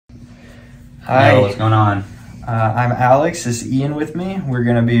Hi. Yo, what's going on? I'm Alex. This is Ian with me. We're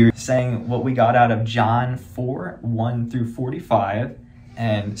going to be saying what we got out of John 4, 1 through 45.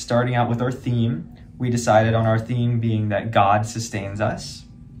 And starting out with our theme, we decided on our theme being that God sustains us.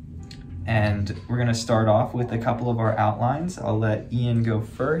 And we're going to start off with a couple of our outlines. I'll let Ian go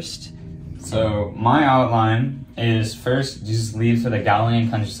first. So my outline is first, Jesus leaves for the Galilean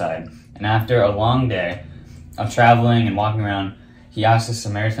countryside. And after a long day of traveling and walking around, he asks a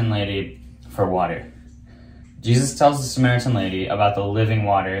Samaritan lady for water. Jesus tells the Samaritan lady about the living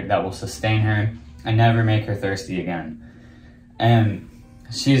water that will sustain her and never make her thirsty again. And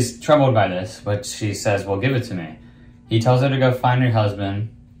she's troubled by this, but she says, well, give it to me. He tells her to go find her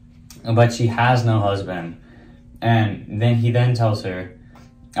husband, but she has no husband. And then he tells her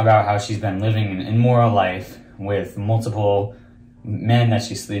about how she's been living an immoral life with multiple men that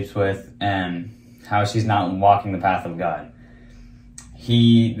she sleeps with and how she's not walking the path of God.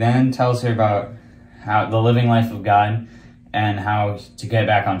 He then tells her about how the living life of God and how to get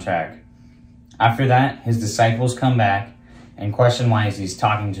back on track. After that, his disciples come back and question why he's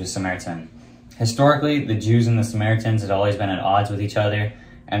talking to a Samaritan. Historically, the Jews and the Samaritans had always been at odds with each other,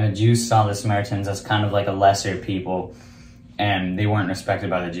 and the Jews saw the Samaritans as kind of like a lesser people, and they weren't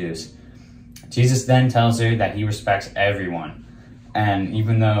respected by the Jews. Jesus then tells her that he respects everyone, and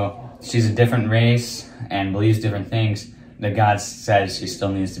even though she's a different race and believes different things, that God says she still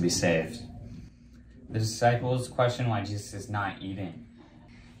needs to be saved. The disciples question why Jesus is not eating.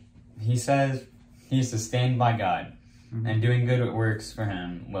 He says he's sustained by God, and doing good works for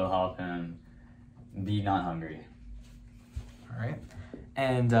him will help him be not hungry. All right.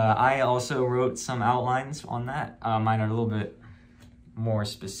 And I also wrote some outlines on that. Mine are a little bit more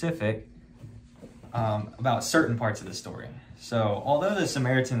specific about certain parts of the story. So, although the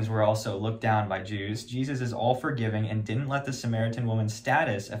Samaritans were also looked down by Jews, Jesus is all forgiving and didn't let the Samaritan woman's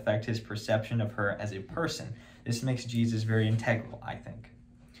status affect his perception of her as a person. This makes Jesus very integral, I think.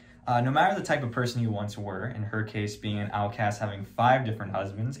 No matter the type of person you once were, in her case being an outcast having 5 different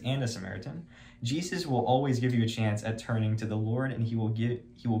husbands and a Samaritan, Jesus will always give you a chance at turning to the Lord, and he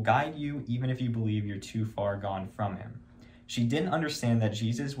will guide you even if you believe you're too far gone from him. She didn't understand that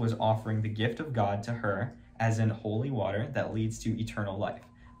Jesus was offering the gift of God to her, as in holy water that leads to eternal life.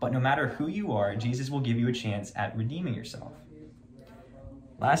 But no matter who you are, Jesus will give you a chance at redeeming yourself.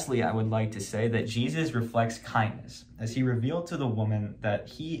 Lastly, I would like to say that Jesus reflects kindness, as he revealed to the woman that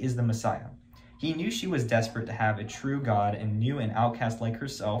he is the Messiah. He knew she was desperate to have a true God and knew an outcast like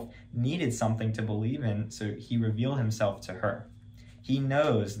herself needed something to believe in, so he revealed himself to her. He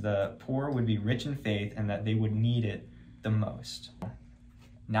knows the poor would be rich in faith and that they would need it the most.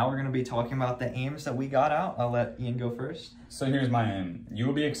 Now we're going to be talking about the aims that we got out. I'll let Ian go first. So here's my aim. You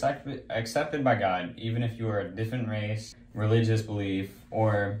will be accepted by God, even if you are a different race, religious belief,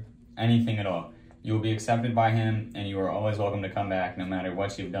 or anything at all. You will be accepted by him, and you are always welcome to come back, no matter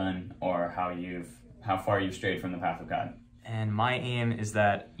what you've done or how far you've strayed from the path of God. And my aim is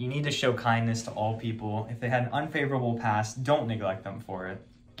that you need to show kindness to all people. If they had an unfavorable past, don't neglect them for it.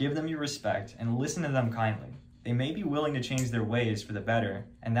 Give them your respect and listen to them kindly. They may be willing to change their ways for the better,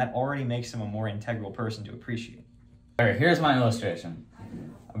 and that already makes them a more integral person to appreciate. All right, here's my illustration.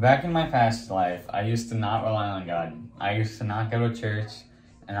 Back in my past life, I used to not rely on God. I used to not go to church,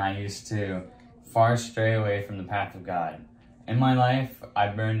 and I used to far stray away from the path of God. In my life, I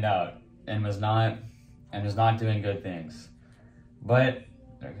burned out and was not doing good things. But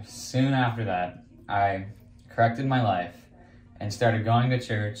soon after that, I corrected my life and started going to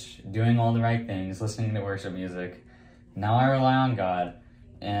church, doing all the right things, listening to worship music. Now I rely on God,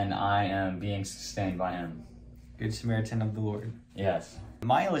 and I am being sustained by him. Good Samaritan of the Lord. Yes.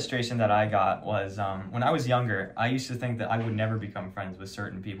 My illustration that I got was when I was younger, I used to think that I would never become friends with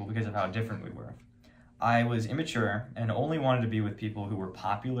certain people because of how different we were. I was immature and only wanted to be with people who were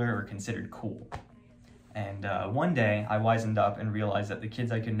popular or considered cool. And one day, I wisened up and realized that the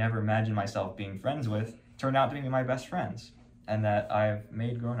kids I could never imagine myself being friends with turned out to be my best friends, and that I've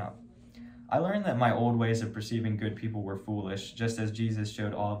made grown up. I learned that my old ways of perceiving good people were foolish, just as Jesus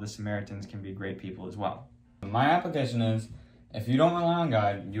showed all of the Samaritans can be great people as well. My application is, if you don't rely on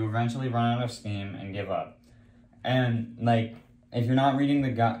God, you eventually run out of steam and give up. And if you're not reading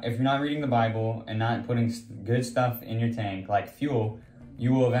the Bible and not putting good stuff in your tank, like fuel,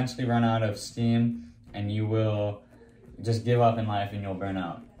 you will eventually run out of steam and you will just give up in life and you'll burn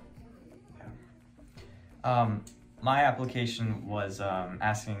out. My application was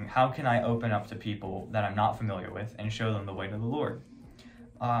asking, how can I open up to people that I'm not familiar with and show them the way to the Lord?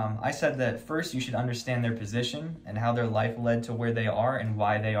 I said that first you should understand their position and how their life led to where they are and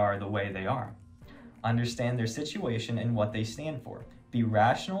why they are the way they are. Understand their situation and what they stand for. Be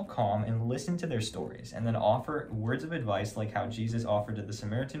rational, calm, and listen to their stories, and then offer words of advice like how Jesus offered to the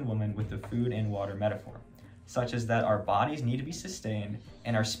Samaritan woman with the food and water metaphor, such as that our bodies need to be sustained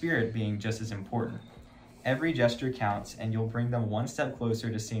and our spirit being just as important. Every gesture counts, and you'll bring them one step closer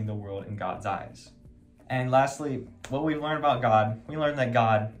to seeing the world in God's eyes. And lastly, what we've learned about God, we learned that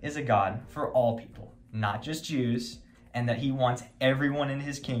God is a God for all people, not just Jews, and that he wants everyone in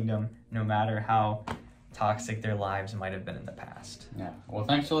his kingdom, no matter how toxic their lives might have been in the past. Yeah. Well,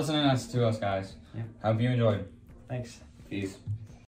 thanks for listening to us, guys. Yeah. Hope you enjoyed. Thanks. Peace.